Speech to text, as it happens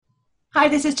Hi,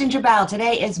 this is Ginger Bell.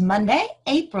 Today is Monday,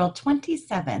 April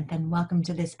 27th, and welcome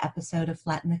to this episode of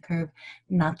Flatten the Curve,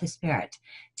 Not the Spirit.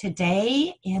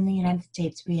 Today in the United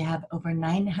States, we have over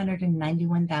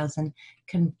 991,000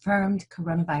 confirmed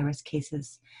coronavirus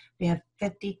cases. We have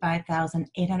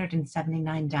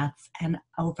 55,879 deaths and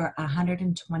over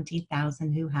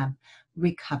 120,000 who have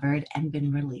recovered and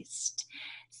been released.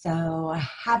 So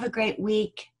have a great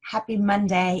week. Happy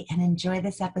Monday and enjoy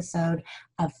this episode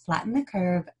of Flatten the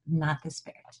Curve, Not the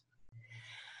Spirit.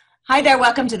 Hi there.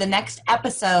 Welcome to the next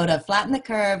episode of Flatten the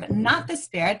Curve, Not the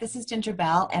Spirit. This is Ginger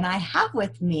Bell, and I have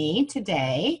with me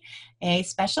today a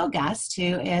special guest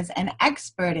who is an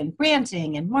expert in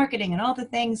branding and marketing and all the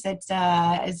things that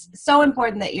is so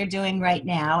important that you're doing right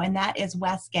now, and that is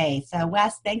Wes Gay. So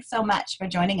Wes, thanks so much for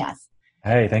joining us.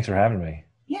 Hey, thanks for having me.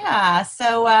 Yeah,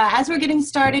 so as we're getting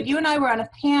started, you and I were on a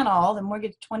panel, the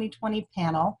Mortgage 2020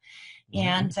 panel,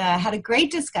 and had a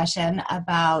great discussion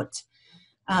about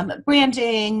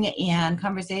branding and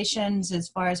conversations as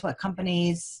far as what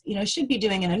companies, should be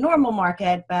doing in a normal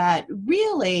market. But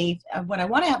really, what I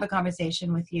want to have a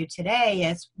conversation with you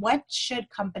today is what should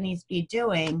companies be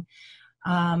doing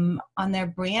on their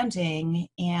branding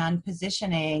and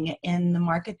positioning in the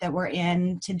market that we're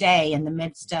in today in the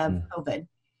midst of COVID.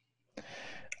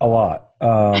 A lot.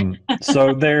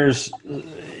 So there's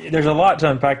a lot to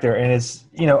unpack there. And it's,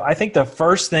 I think the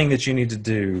first thing that you need to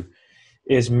do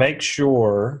is make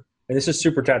sure, and this is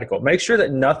super tactical, make sure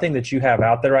that nothing that you have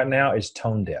out there right now is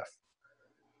tone deaf.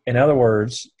 In other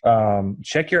words,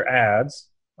 check your ads,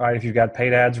 right? If you've got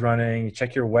paid ads running,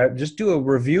 check your web, just do a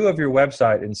review of your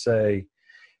website and say,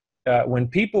 when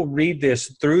people read this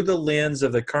through the lens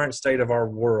of the current state of our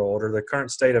world or the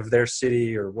current state of their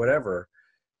city or whatever,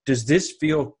 does this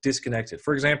feel disconnected?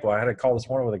 For example, I had a call this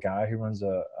morning with a guy who runs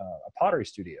a pottery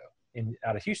studio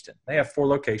out of Houston. They have 4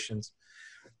 locations,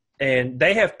 and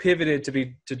they have pivoted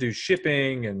to do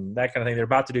shipping and that kind of thing. They're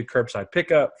about to do curbside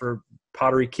pickup for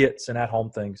pottery kits and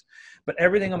at-home things. But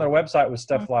everything on their website was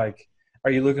stuff like, are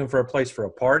you looking for a place for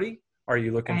a party? Are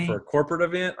you looking for a corporate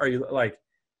event? Are you like,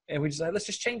 and we just like, let's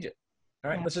just change it. All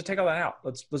right, let's just take all that out.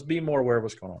 Let's be more aware of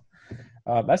what's going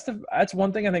on. That's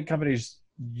one thing I think companies,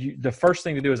 the first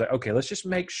thing to do is like, okay, let's just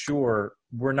make sure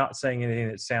we're not saying anything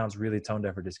that sounds really tone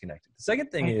deaf or disconnected. The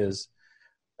second thing is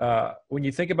when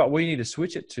you think about what you need to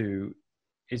switch it to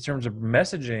in terms of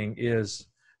messaging is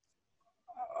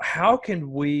how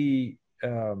can we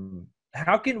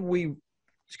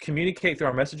communicate through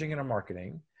our messaging and our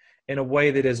marketing in a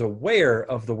way that is aware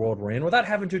of the world we're in without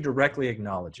having to directly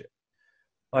acknowledge it.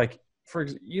 Like,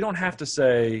 you don't have to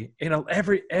say,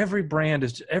 every major brand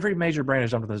is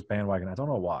jumped on this bandwagon. I don't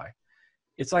know why.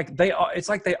 It's like they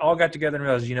all got together and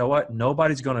realized, you know what?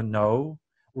 Nobody's going to know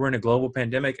we're in a global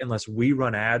pandemic unless we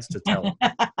run ads to tell them.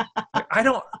 I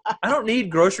don't need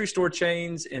grocery store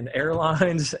chains and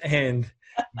airlines and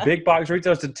big box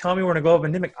retailers to tell me we're in a global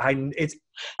pandemic. I'm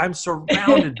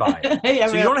surrounded by it. Yeah,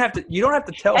 so you don't have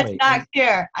to tell me. It's not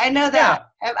here. I know that.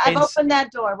 Yeah. I've opened that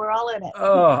door. We're all in it.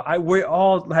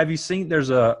 Have you seen,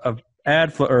 there's a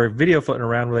ad or a video floating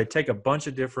around where they take a bunch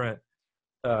of different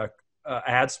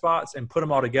ad spots and put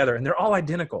them all together, and they're all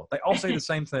identical. They all say the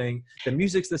same thing. The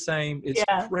music's the same. It's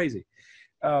crazy.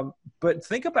 But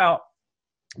think about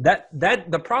that.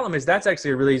 The problem is that's actually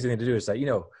a really easy thing to do is say,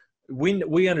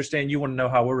 we understand you want to know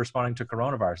how we're responding to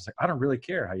coronavirus. It's like, I don't really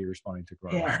care how you're responding to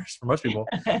coronavirus for most people.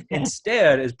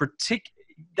 Instead,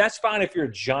 that's fine if you're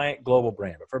a giant global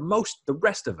brand, but for the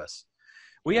rest of us,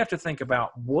 we have to think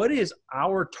about what is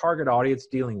our target audience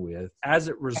dealing with as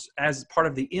part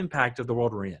of the impact of the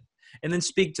world we're in, and then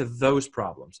speak to those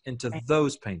problems and to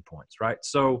those pain points, right?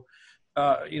 So,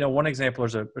 one example,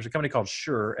 there's a company called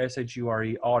Shure, Shure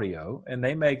Audio, and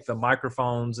they make the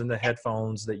microphones and the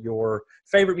headphones that your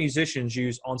favorite musicians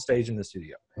use on stage in the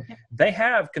studio. They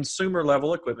have consumer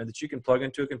level equipment that you can plug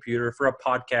into a computer for a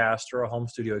podcast or a home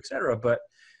studio, et cetera. But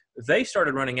they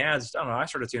started running ads. I don't know. I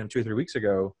started seeing them 2 or 3 weeks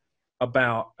ago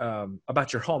about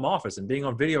your home office and being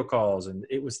on video calls. And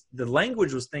the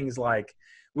language was things like,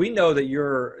 we know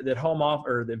that home off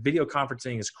or that video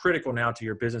conferencing is critical now to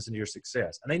your business and your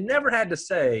success. And they never had to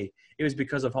say it was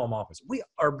because of home office. We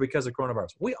are because of coronavirus.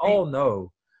 We all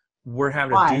know we're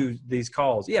having to do these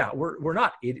calls. Yeah, we're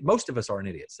not. Most of us aren't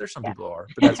idiots. There's some people are,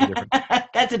 but that's a different.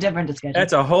 That's a different discussion.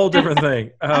 That's a whole different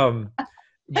thing.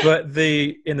 But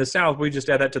in the South, we just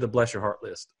add that to the bless your heart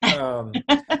list.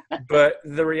 But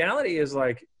the reality is,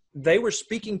 like, they were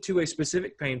speaking to a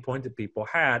specific pain point that people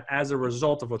had as a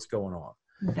result of what's going on.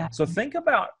 Exactly. So think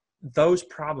about those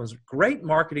problems. Great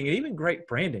marketing and even great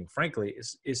branding, frankly,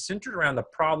 is centered around the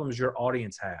problems your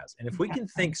audience has. And if we can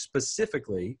think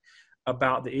specifically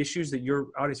about the issues that your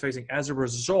audience is facing as a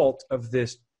result of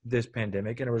this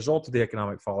pandemic and a result of the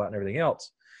economic fallout and everything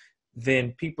else,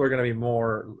 then people are going to be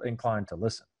more inclined to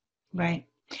listen. Right.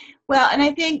 Well, and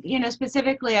I think,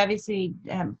 specifically, obviously,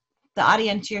 the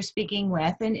audience you're speaking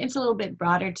with, and it's a little bit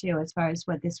broader too, as far as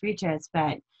what this reaches,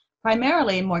 but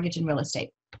primarily mortgage and real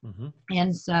estate. Mm-hmm.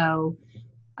 And so,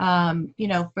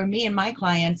 for me and my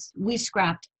clients, we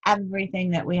scrapped everything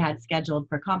that we had scheduled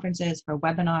for conferences, for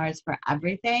webinars, for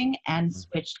everything, and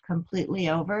switched completely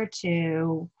over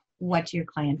to what your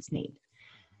clients need.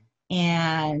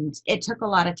 And it took a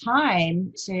lot of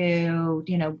time to,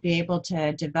 be able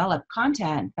to develop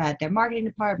content, but their marketing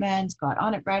departments got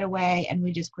on it right away, and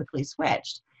we just quickly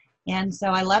switched. And so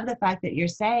I love the fact that you're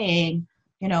saying,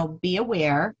 be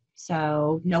aware.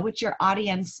 So know what your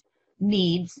audience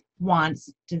needs,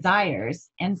 wants, desires,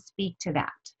 and speak to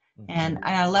that. And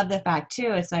I love the fact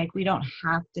too, it's like, we don't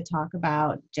have to talk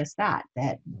about just that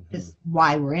this is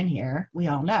why we're in here. We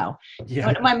all know. Yeah.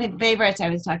 One of my favorites, I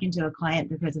was talking to a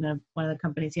client, the president of one of the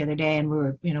companies the other day, and we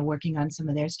were, working on some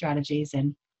of their strategies.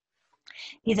 And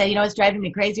he said, what's driving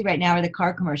me crazy right now are the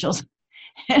car commercials.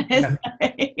 Yeah.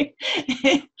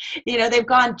 They've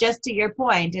gone just to your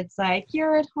point. It's like,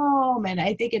 you're at home. And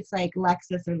I think it's like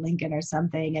Lexus or Lincoln or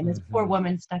something. And this poor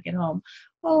woman stuck at home.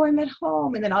 Oh, I'm at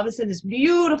home. And then all of a sudden this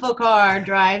beautiful car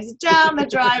drives down the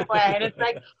driveway. And it's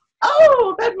like,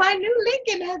 oh, but my new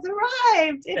Lincoln has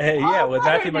arrived. Yeah, with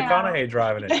Matthew McConaughey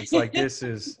driving it. It's like, this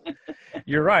is,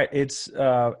 you're right. It's,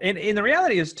 and the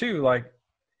reality is too, like,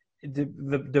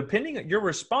 depending your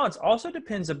response also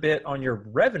depends a bit on your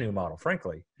revenue model,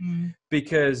 frankly,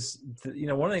 because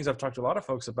one of the things I've talked to a lot of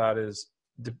folks about is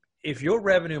if your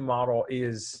revenue model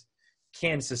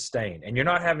can sustain and you're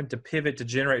not having to pivot to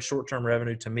generate short-term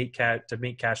revenue to meet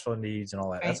cash flow needs and all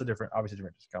that. Right. That's obviously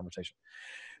different conversation.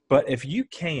 But if you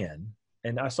can,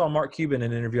 and I saw Mark Cuban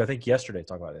in an interview, I think yesterday,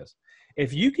 talk about this.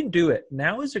 If you can do it,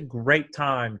 now is a great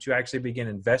time to actually begin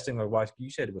investing, like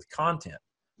you said, with content.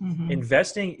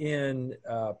 Investing in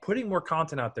putting more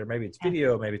content out there. Maybe it's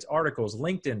video, maybe it's articles,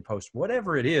 LinkedIn posts,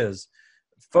 whatever it is.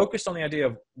 Focused on the idea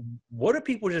of what do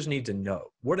people just need to know?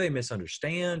 What do they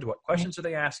misunderstand? What questions are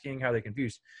they asking? How are they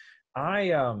confused? I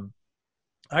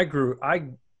live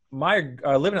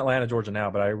in Atlanta, Georgia now,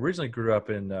 but I originally grew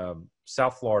up in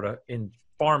South Florida in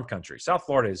farm country. South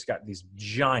Florida has got these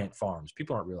giant farms.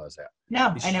 People don't realize that.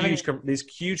 No, these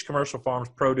huge commercial farms,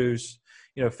 produce,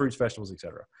 fruits, vegetables,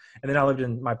 etc. And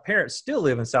then my parents still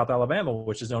live in South Alabama,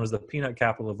 which is known as the peanut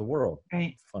capital of the world.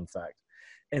 Right. Fun fact.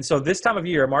 And so this time of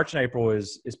year, March and April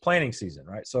is planting season,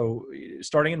 right? So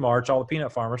starting in March, all the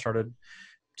peanut farmers started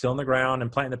tilling the ground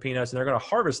and planting the peanuts, and they're going to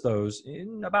harvest those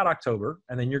in about October.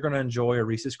 And then you're going to enjoy a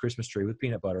Reese's Christmas tree with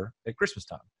peanut butter at Christmas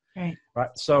time. Right.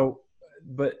 So,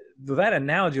 but that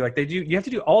analogy, like you have to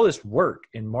do all this work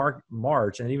in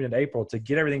March and even in April to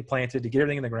get everything planted, to get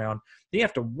everything in the ground. Then you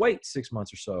have to wait 6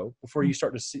 months or so before you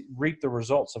start to reap the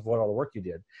results of what all the work you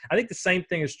did. I think the same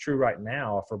thing is true right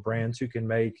now for brands who can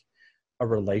make a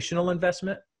relational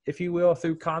investment, if you will,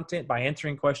 through content by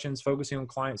answering questions, focusing on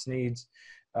clients' needs.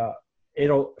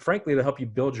 It'll help you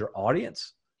build your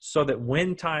audience so that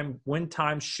when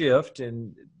times shift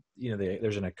and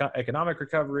there's an economic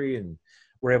recovery and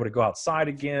we're able to go outside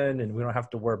again and we don't have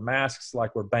to wear masks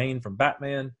like we're Bane from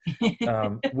Batman.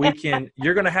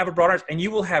 You're going to have a broad audience, and you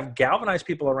will have galvanized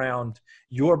people around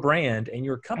your brand and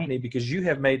your company because you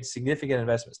have made significant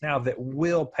investments now that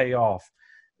will pay off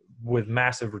with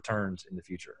massive returns in the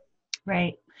future.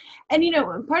 Right. And,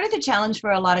 part of the challenge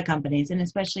for a lot of companies, and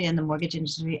especially in the mortgage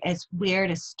industry, is where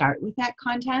to start with that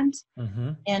content.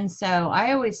 And so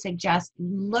I always suggest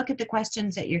look at the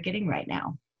questions that you're getting right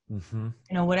now.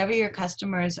 Whatever your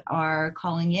customers are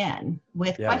calling in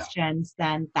with questions,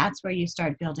 then that's where you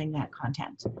start building that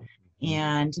content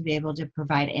and to be able to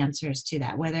provide answers to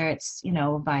that, whether it's,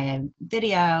 via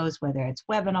videos, whether it's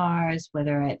webinars,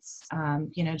 whether it's,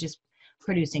 just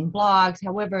producing blogs,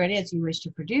 however it is you wish to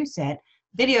produce it.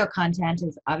 Video content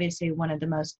is obviously one of the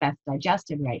most best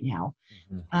digested right now.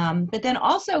 But then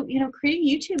also, creating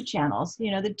YouTube channels,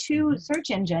 the two search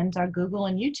engines are Google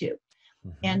and YouTube.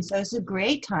 And so it's a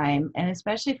great time, and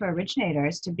especially for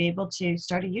originators, to be able to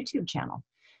start a YouTube channel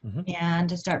and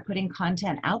to start putting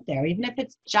content out there, even if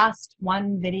it's just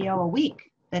one video a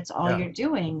week. That's all you're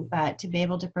doing, but to be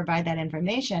able to provide that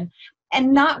information,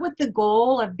 and not with the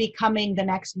goal of becoming the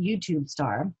next YouTube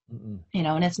star,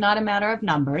 and it's not a matter of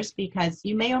numbers because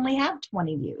you may only have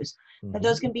 20 views, but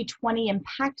those can be 20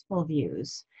 impactful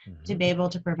views to be able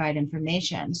to provide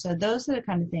information. So those are the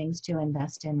kind of things to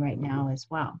invest in right now as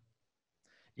well.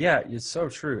 Yeah, it's so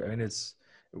true. I mean,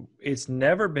 it's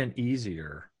never been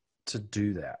easier to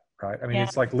do that, right? I mean,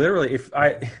 it's like literally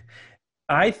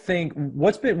I think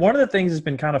what's been one of the things that's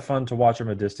been kind of fun to watch from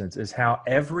a distance is how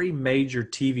every major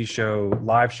TV show,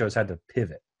 live shows had to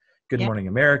pivot. Good Morning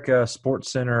America,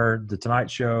 Sports Center, The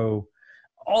Tonight Show,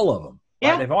 all of them.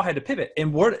 Right? They've all had to pivot,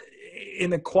 and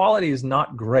the quality is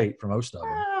not great for most of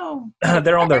them.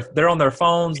 They're on their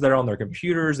phones, they're on their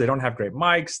computers, they don't have great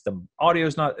mics, the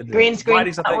audio's not, the green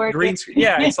screen, green screen.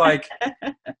 Yeah, it's like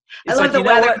I love the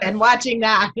weatherman watching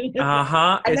that. And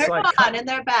it's they're like, gone, and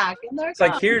they're back, and they're it's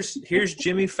gone. Like here's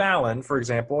Jimmy Fallon, for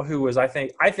example, who was I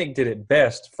think did it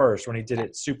best first when he did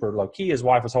it super low key. His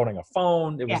wife was holding a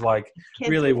phone. It was like kids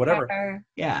really whatever. Together.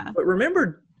 Yeah. But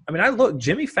remember, I mean,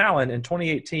 Jimmy Fallon in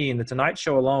 2018, The Tonight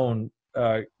Show alone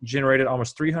generated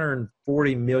almost $340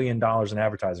 million in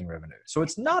advertising revenue. So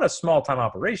it's not a small time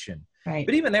operation. Right.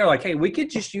 But even they're like, hey, we could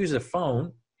just use a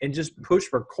phone and just push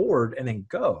record and then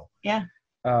go. Yeah.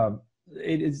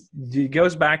 It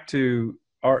goes back to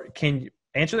can you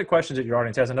answer the questions that your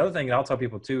audience has. Another thing that I'll tell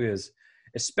people too is,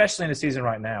 especially in the season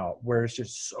right now where it's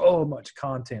just so much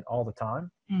content all the time,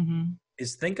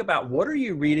 is think about what are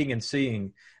you reading and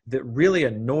seeing that really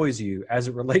annoys you as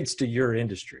it relates to your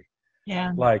industry.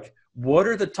 Yeah. Like, what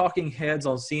are the talking heads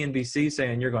on CNBC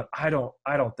saying? You're going, I don't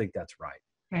think that's right.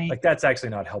 Right. Like, that's actually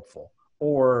not helpful.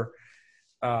 Or,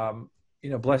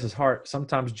 bless his heart,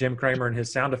 sometimes Jim Cramer and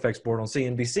his sound effects board on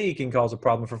CNBC can cause a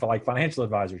problem for like financial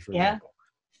advisors, for example.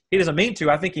 He doesn't mean to.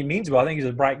 I think he means well. I think he's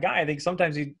a bright guy. I think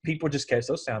sometimes people just catch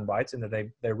those sound bites and that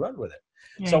they run with it.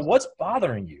 Yes. So what's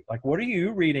bothering you? Like, what are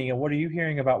you reading and what are you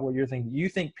hearing about what you're thinking? You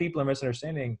think people are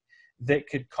misunderstanding that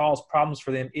could cause problems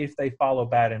for them if they follow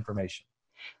bad information.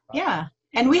 Yeah.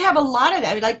 And we have a lot of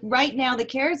that. Like right now, the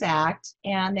CARES Act,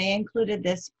 and they included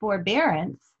this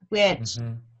forbearance, which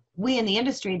we in the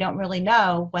industry don't really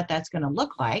know what that's going to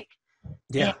look like.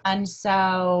 Yeah. And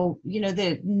so,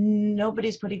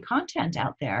 nobody's putting content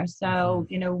out there. So,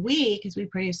 because we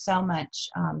produce so much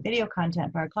video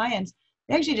content for our clients,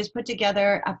 we actually just put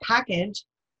together a package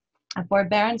of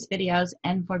forbearance videos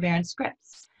and forbearance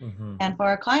scripts. And for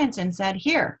our clients and said,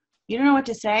 here, you don't know what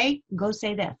to say, go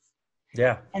say this.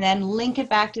 Yeah. And then link it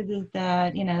back to the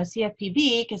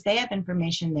CFPB because they have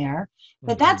information there.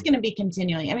 But that's going to be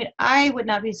continuing. I mean, I would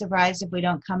not be surprised if we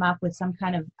don't come up with some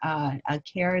kind of a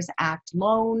CARES Act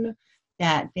loan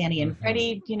that Fannie and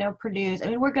Freddie, produce. I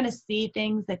mean, we're going to see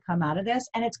things that come out of this,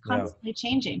 and it's constantly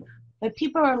changing. But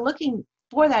people are looking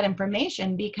for that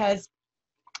information because,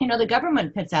 the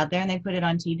government puts out there and they put it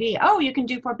on TV. Oh, you can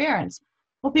do forbearance.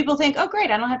 Well, people think, oh,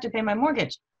 great, I don't have to pay my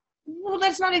mortgage. Well,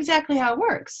 that's not exactly how it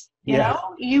works. You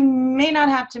know, you may not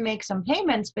have to make some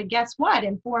payments, but guess what?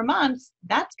 In 4 months,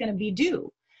 that's going to be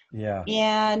due. Yeah.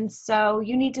 And so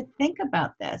you need to think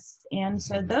about this. And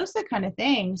so those are the kind of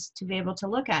things to be able to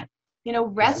look at.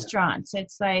 Restaurants,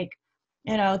 it's like,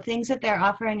 things that they're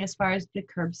offering as far as the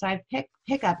curbside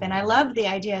pickup. And I love the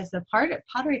idea as the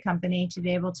pottery company to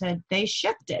be able to, they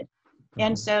shifted.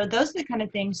 And so those are the kind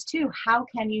of things too. How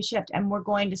can you shift? And we're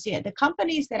going to see it. The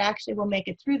companies that actually will make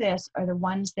it through this are the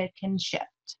ones that can shift.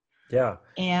 Yeah.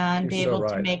 And be able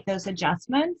to make those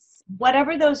adjustments,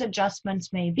 whatever those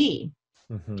adjustments may be,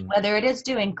 whether it is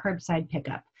doing curbside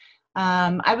pickup.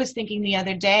 I was thinking the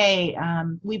other day,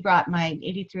 we brought my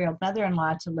 83-year-old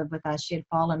mother-in-law to live with us. She had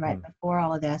fallen right before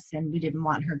all of this, and we didn't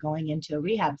want her going into a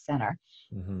rehab center.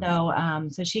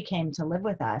 So she came to live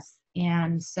with us.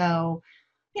 And so,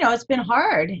 it's been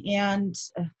hard and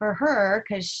for her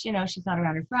because, she's not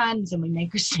around her friends and we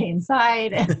make her stay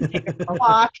inside and take her for a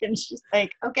walk. And she's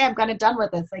like, okay, I'm kind of done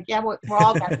with this. Like, yeah, we're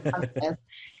all kind of done with this.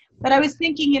 But I was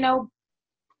thinking,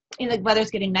 the weather's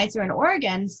getting nicer in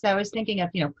Oregon. So I was thinking of,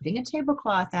 putting a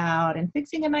tablecloth out and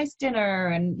fixing a nice dinner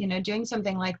and, doing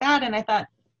something like that. And I thought,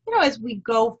 as we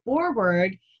go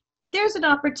forward, there's an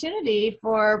opportunity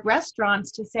for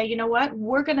restaurants to say, you know what,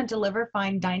 we're going to deliver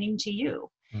fine dining to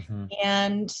you.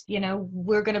 And,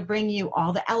 we're going to bring you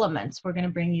all the elements. We're going to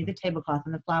bring you the tablecloth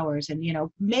and the flowers and,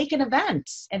 make an event,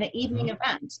 an evening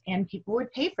event, and people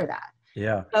would pay for that.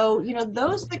 Yeah. So,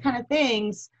 those are the kind of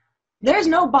things. There's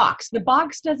no box. The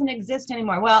box doesn't exist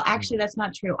anymore. Well, actually, that's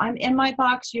not true. I'm in my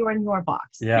box. You're in your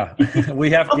box. Yeah.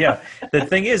 The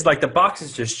thing is, like, the box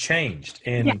has just changed.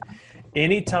 And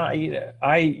anytime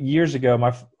years ago,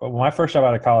 when I first got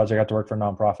out of college, I got to work for a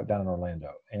nonprofit down in Orlando,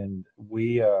 and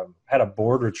we had a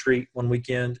board retreat one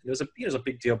weekend. It was a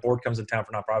big deal. Board comes in town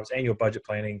for nonprofits, annual budget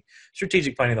planning,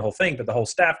 strategic planning, the whole thing. But the whole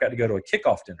staff got to go to a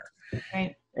kickoff dinner.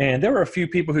 Right. And there were a few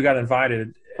people who got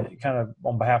invited, kind of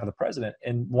on behalf of the president.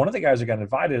 And one of the guys who got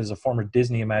invited is a former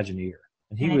Disney Imagineer,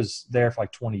 and he was there for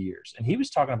like 20 years. And he was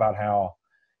talking about how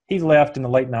he left in the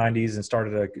late 90s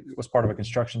and was part of a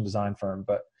construction design firm,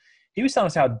 but he was telling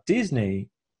us how Disney,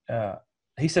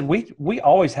 he said, we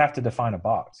always have to define a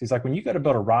box. He's like, when you go to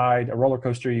build a ride, a roller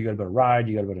coaster, you go to build a ride,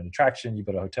 you go to build an attraction, you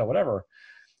build a hotel, whatever.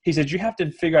 He said, you have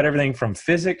to figure out everything from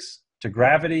physics to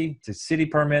gravity to city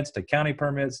permits to county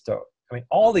permits to, I mean,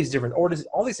 all these different orders,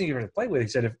 all these things you're going to play with. He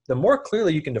said, if the more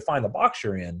clearly you can define the box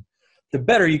you're in, the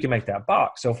better you can make that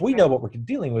box. So if we know what we're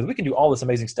dealing with, we can do all this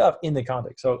amazing stuff in the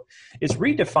context. So it's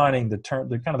redefining the term,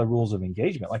 the kind of the rules of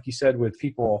engagement. Like you said, with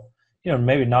people, you know,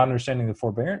 maybe not understanding the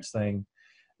forbearance thing.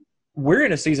 We're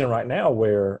in a season right now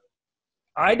where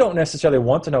I don't necessarily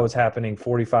want to know what's happening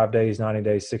 45 days, 90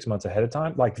 days, 6 months ahead of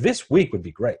time. Like this week would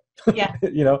be great. Yeah.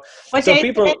 You know, what so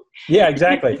people, yeah,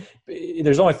 exactly.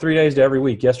 There's only 3 days to every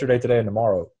week, yesterday, today, and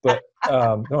tomorrow, but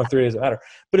only 3 days that matter.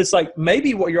 But it's like,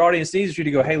 maybe what your audience needs is you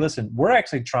to go, hey, listen, we're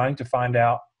actually trying to find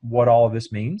out what all of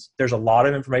this means. There's a lot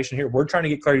of information here. We're trying to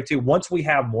get clarity too. Once we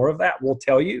have more of that, we'll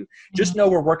tell you. Just know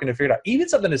we're working to figure it out. Even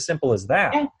something as simple as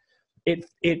that,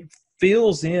 it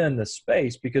fills in the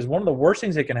space, because one of the worst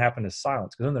things that can happen is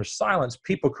silence. Because when there's silence,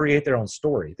 people create their own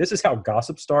story. This is how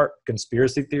gossip start,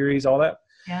 conspiracy theories, all that.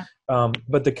 Yeah.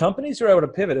 But the companies who are able to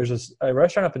pivot, there's a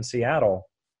restaurant up in Seattle,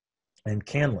 and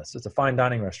Canlis. It's a fine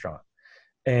dining restaurant.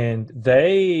 And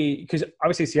because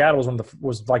obviously Seattle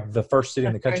was like the first city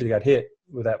in the country that got hit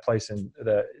with that place in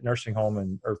the nursing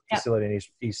home or facility in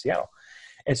East Seattle.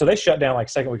 And so they shut down like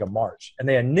second week of March, and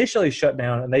they initially shut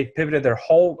down and they pivoted their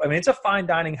whole, I mean, it's a fine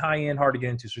dining, high end, hard to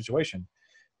get into situation,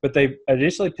 but they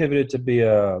initially pivoted to be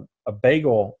a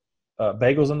bagels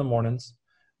in the mornings,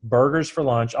 burgers for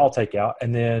lunch, all takeout.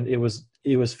 And then it was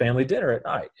family dinner at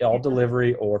night, all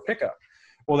delivery or pickup.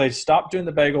 Well, they stopped doing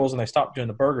the bagels and they stopped doing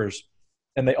the burgers,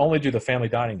 and they only do the family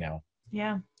dining now.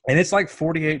 Yeah. And it's like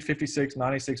 $48, $56,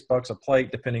 $96 a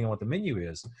plate, depending on what the menu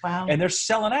is. Wow. And they're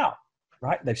selling out.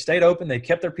 Right? They've stayed open. They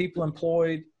kept their people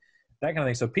employed, that kind of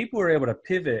thing. So people are able to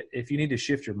pivot. If you need to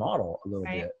shift your model a little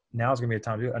bit, now is going to be a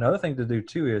time to do it. Another thing to do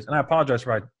too is, and I apologize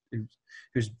for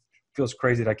who feels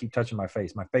crazy that I keep touching my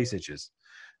face. My face itches.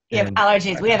 You have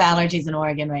allergies. We have allergies in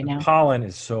Oregon right now. Pollen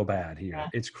is so bad here. Yeah.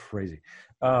 It's crazy.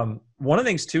 One of the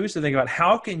things too is to think about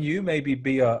how can you maybe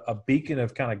be a beacon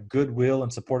of kind of goodwill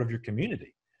and support of your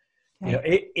community. You know,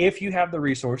 if you have the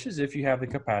resources, if you have the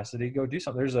capacity, go do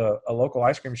something. There's a local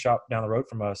ice cream shop down the road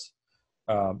from us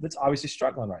that's obviously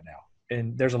struggling right now.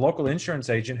 And there's a local insurance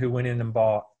agent who went in and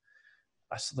bought,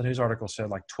 I saw the news article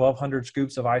said like 1,200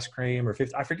 scoops of ice cream or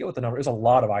 50, I forget what the number is. A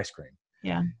lot of ice cream.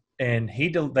 Yeah. And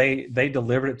they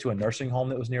delivered it to a nursing home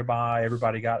that was nearby.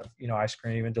 Everybody got, ice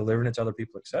cream and delivered it to other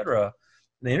people, et cetera. And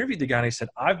they interviewed the guy and he said,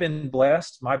 I've been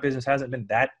blessed. My business hasn't been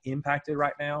that impacted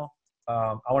right now.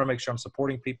 I want to make sure I'm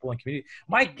supporting people and community.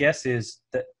 My guess is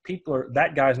that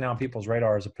that guy's now on people's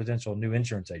radar as a potential new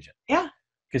insurance agent. Yeah.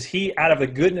 Because he, out of the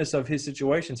goodness of his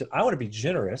situation, said, I want to be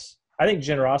generous. I think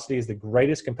generosity is the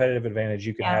greatest competitive advantage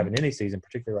you can have in any season,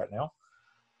 particularly right now.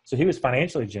 So he was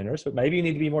financially generous, but maybe you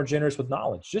need to be more generous with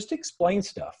knowledge. Just explain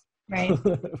stuff. Right.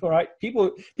 Right.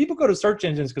 People go to search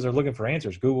engines because they're looking for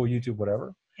answers, Google, YouTube,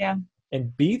 whatever. Yeah.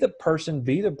 And be the person,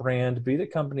 be the brand, be the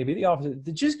company, be the office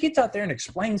that just gets out there and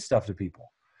explains stuff to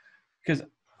people. Because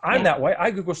I'm that way.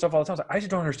 I Google stuff all the time. I just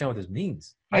don't understand what this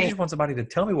means. Right. I just want somebody to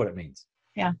tell me what it means.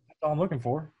 Yeah. That's all I'm looking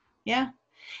for. Yeah.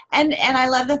 And I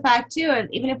love the fact too,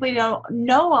 even if we don't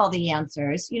know all the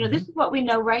answers, this is what we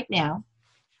know right now.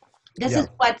 This is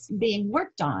what's being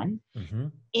worked on. Mm-hmm.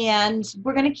 And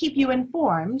we're going to keep you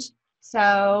informed.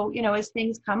 So, as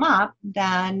things come up,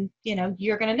 then,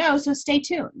 you're going to know. So stay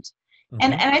tuned.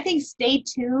 Mm-hmm. And I think stay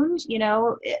tuned,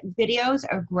 videos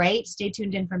are great. Stay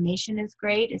tuned information is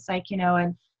great. It's like,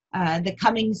 the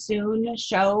coming soon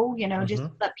show, just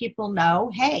let people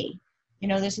know, hey,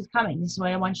 this is coming. This is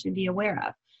what I want you to be aware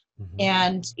of. Mm-hmm.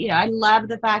 And, I love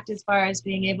the fact as far as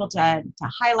being able to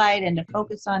highlight and to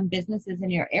focus on businesses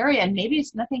in your area. And maybe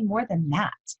it's nothing more than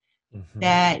that,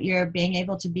 that you're being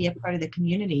able to be a part of the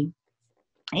community.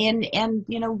 And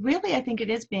really, I think it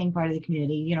is being part of the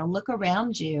community. Look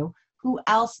around you. Who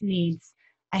else needs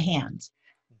a hand?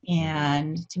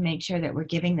 And to make sure that we're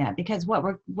giving that, because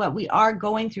what we are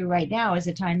going through right now is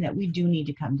a time that we do need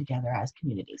to come together as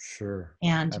communities. Sure.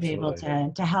 And to be able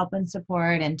to help and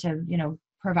support and to,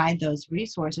 provide those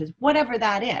resources, whatever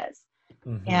that is.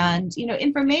 Mm-hmm. And,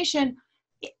 information,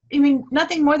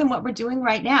 nothing more than what we're doing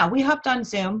right now. We hopped on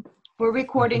Zoom, we're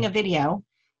recording a video.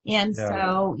 And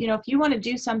so, if you want to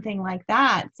do something like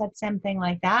that, set something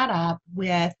like that up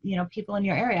with, people in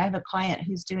your area. I have a client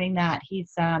who's doing that.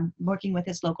 He's working with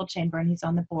his local chamber and he's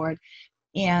on the board.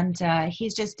 And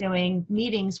he's just doing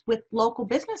meetings with local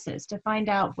businesses to find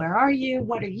out, where are you?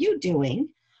 What are you doing?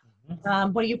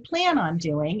 What do you plan on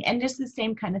doing? And just the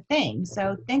same kind of thing.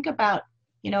 So think about,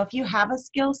 if you have a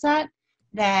skill set,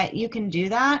 that you can do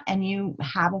that and you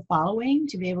have a following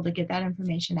to be able to get that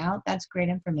information out, that's great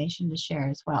information to share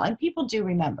as well. And people do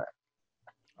remember.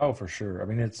 Oh, for sure. I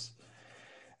mean,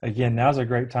 again, now's a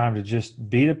great time to just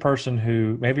be the person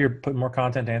who maybe you're putting more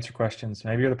content to answer questions.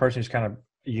 Maybe you're the person who's kind of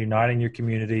uniting your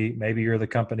community. Maybe you're the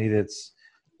company that's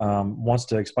wants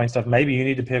to explain stuff. Maybe you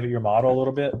need to pivot your model a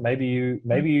little bit. Maybe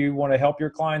you want to help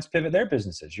your clients pivot their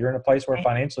businesses. You're in a place where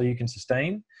financially you can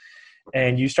sustain,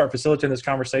 and you start facilitating those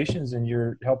conversations, and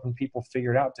you're helping people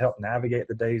figure it out to help navigate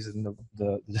the days and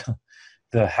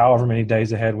the however many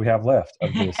days ahead we have left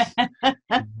of this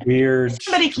weird,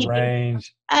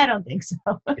 strange. I don't think so.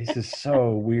 It's just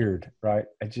so weird, right?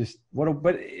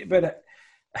 But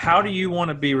how do you want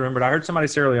to be remembered? I heard somebody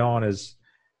say early on is,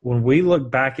 when we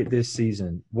look back at this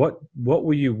season, what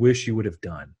will you wish you would have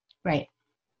done? Right.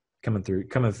 Going through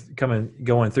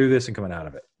this and coming out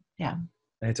of it. Yeah.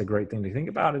 And it's a great thing to think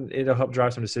about, and it'll help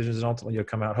drive some decisions. And ultimately, you'll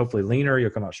come out hopefully leaner.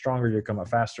 You'll come out stronger. You'll come out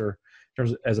faster in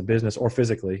terms of, as a business, or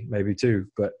physically, maybe too.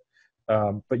 But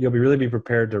you'll really be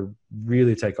prepared to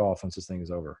really take off once this thing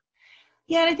is over.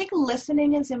 Yeah, and I think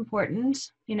listening is important.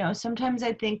 Sometimes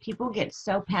I think people get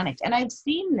so panicked, and I've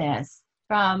seen this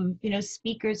from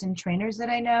speakers and trainers that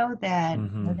I know that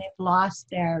they've lost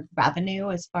their revenue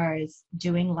as far as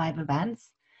doing live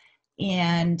events,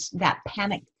 and that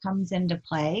panic comes into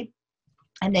play,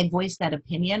 and they voice that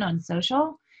opinion on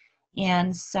social.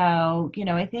 And so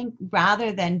I think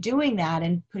rather than doing that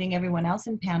and putting everyone else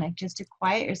in panic, just to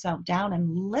quiet yourself down and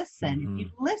listen. If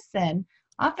you listen,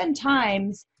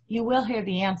 oftentimes you will hear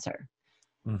the answer.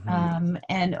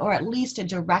 Or at least a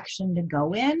direction to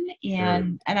go in.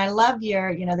 And I love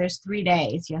your, there's 3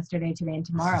 days, yesterday, today, and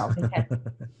tomorrow, because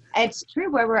it's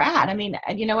true where we're at. I mean,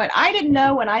 you know what? I didn't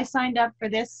know when I signed up for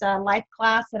this life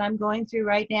class that I'm going through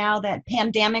right now that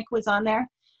pandemic was on there.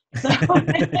 So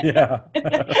yeah.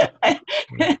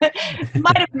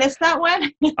 Might have missed that one.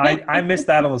 I missed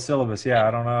that on the syllabus. Yeah,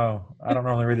 I don't know. I don't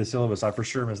normally read the syllabus. I for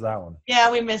sure missed that one.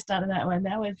 Yeah, we missed out on that one.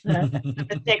 That was a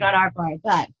mistake on our part.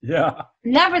 But yeah,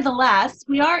 nevertheless,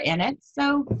 we are in it.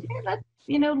 So let's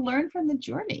learn from the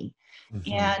journey.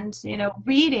 And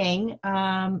reading.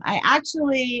 I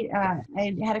actually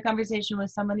I had a conversation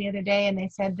with someone the other day, and they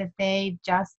said that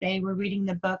they were reading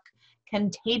the book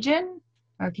Contagion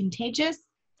or Contagious.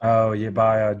 Oh, yeah,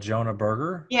 by Jonah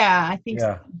Berger? Yeah, I think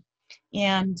so.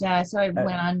 And so I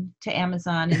went on to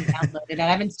Amazon and downloaded it. I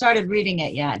haven't started reading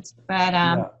it yet, but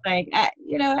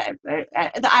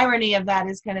the irony of that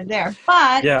is kind of there.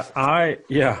 But I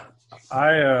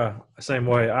same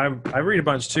way. I read a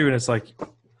bunch too, and it's like,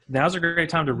 now's a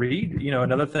great time to read.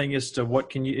 Another thing is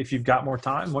if you've got more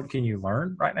time, what can you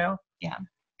learn right now? Yeah.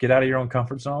 Get out of your own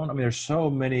comfort zone. I mean, there's so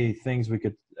many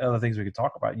other things we could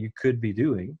talk about you could be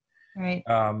doing. Right.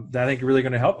 That I think are really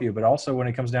going to help you. But also when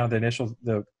it comes down to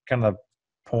the kind of the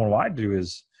point what I do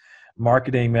is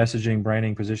marketing, messaging,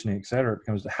 branding, positioning, et cetera. It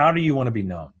comes to how do you want to be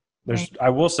known? I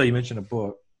will say, you mentioned a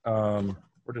book.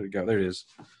 Where did it go? There it is.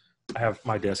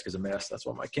 My desk is a mess. That's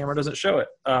why my camera doesn't show it.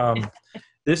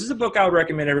 This is a book I would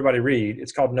recommend everybody read.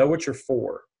 It's called Know What You're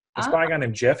For. It's by a guy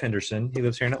named Jeff Henderson. He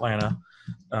lives here in Atlanta.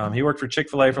 He worked for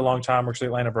Chick-fil-A for a long time, works for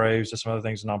the Atlanta Braves, does some other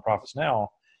things in nonprofits now.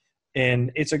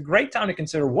 And it's a great time to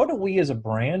consider, what do we as a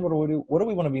brand, what do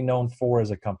we want to be known for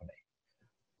as a company?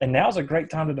 And now's a great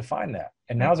time to define that.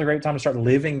 And now's a great time to start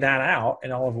living that out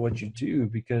in all of what you do,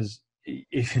 because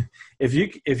if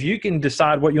you can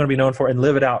decide what you want to be known for and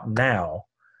live it out now,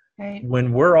 right,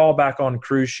 when we're all back on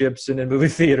cruise ships and in movie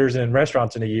theaters and in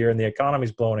restaurants in a year and the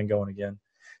economy's blowing and going again,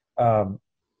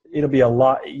 it'll be a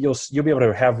lot. You'll be able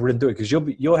to have ridden through it, because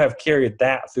you'll have carried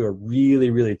that through a really,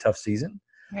 really tough season.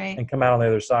 Right. And come out on the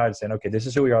other side saying, okay, this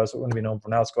is who we are. This is what we want to be known for.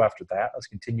 Now let's go after that. Let's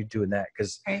continue doing that,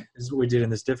 because this is what we did in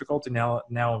this difficulty. Now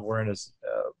we're in this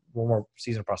one more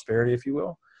season of prosperity, if you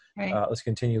will. Right. Let's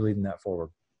continue leading that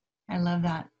forward. I love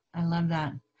that.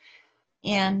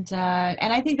 And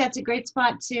I think that's a great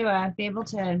spot to be able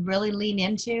to really lean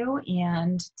into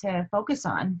and to focus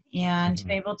on, and to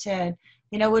be able to,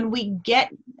 when we get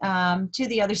to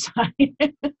the other side,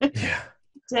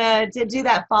 to do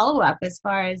that follow-up as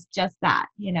far as just that,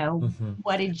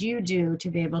 what did you do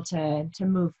to be able to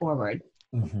move forward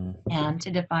and to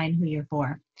define who you're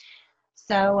for.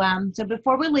 So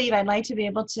before we leave, I'd like to be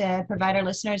able to provide our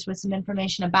listeners with some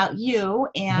information about you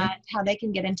and how they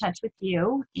can get in touch with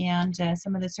you and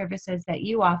some of the services that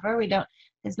you offer.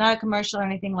 It's not a commercial or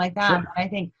anything like that, Sure. But I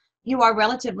think you are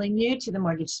relatively new to the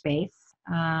mortgage space.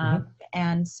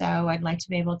 And so I'd like to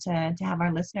be able to have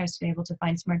our listeners to be able to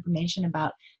find some information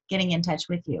about getting in touch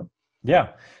with you. Yeah.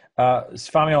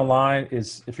 Find me online.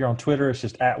 If you're on Twitter, it's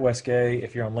just @WesGay.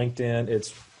 If you're on LinkedIn,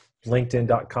 it's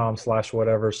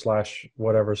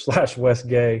linkedin.com/whatever/Wes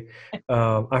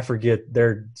I forget,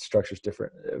 their structure's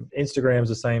different. Instagram's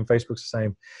the same, Facebook's the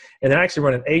same. And then I actually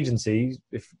run an agency.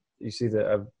 If you see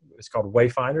it's called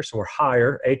Wayfinder. So we're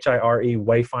Hire, HIRE,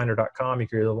 wayfinder.com. You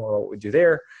can hear a little more about what we do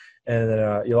there. And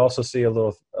then you'll also see a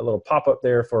little pop-up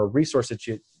there for a resource that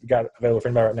you got available for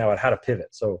anybody right now on how to pivot.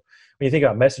 So when you think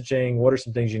about messaging, what are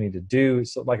some things you need to do?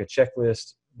 It's like a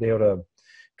checklist, be able to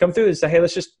come through and say, hey,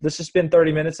 let's just spend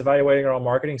 30 minutes evaluating our own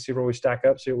marketing, see where we stack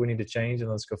up, see what we need to change,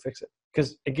 and let's go fix it.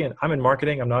 Because again, I'm in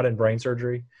marketing. I'm not in brain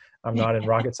surgery. I'm not in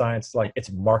rocket science. Like,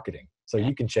 it's marketing, so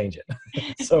you can change it.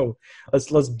 So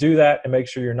let's do that and make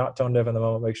sure you're not tone deaf in the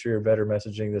moment. Make sure you're better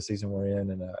messaging the season we're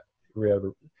in, and we're able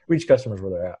to reach customers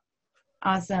where they're at.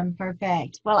 Awesome.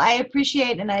 Perfect. Well, I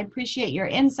appreciate your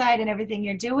insight and everything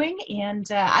you're doing. And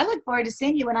I look forward to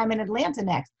seeing you when I'm in Atlanta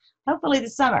next, hopefully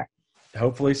this summer.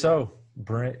 Hopefully so.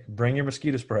 Bring your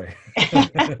mosquito spray.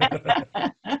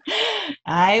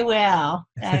 I will.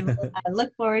 I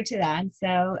look forward to that.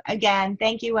 So again,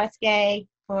 thank you, Wes Gay,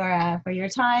 for your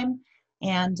time.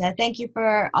 And thank you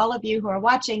for all of you who are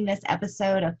watching this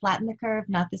episode of Flatten the Curve,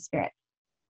 Not the Spirit.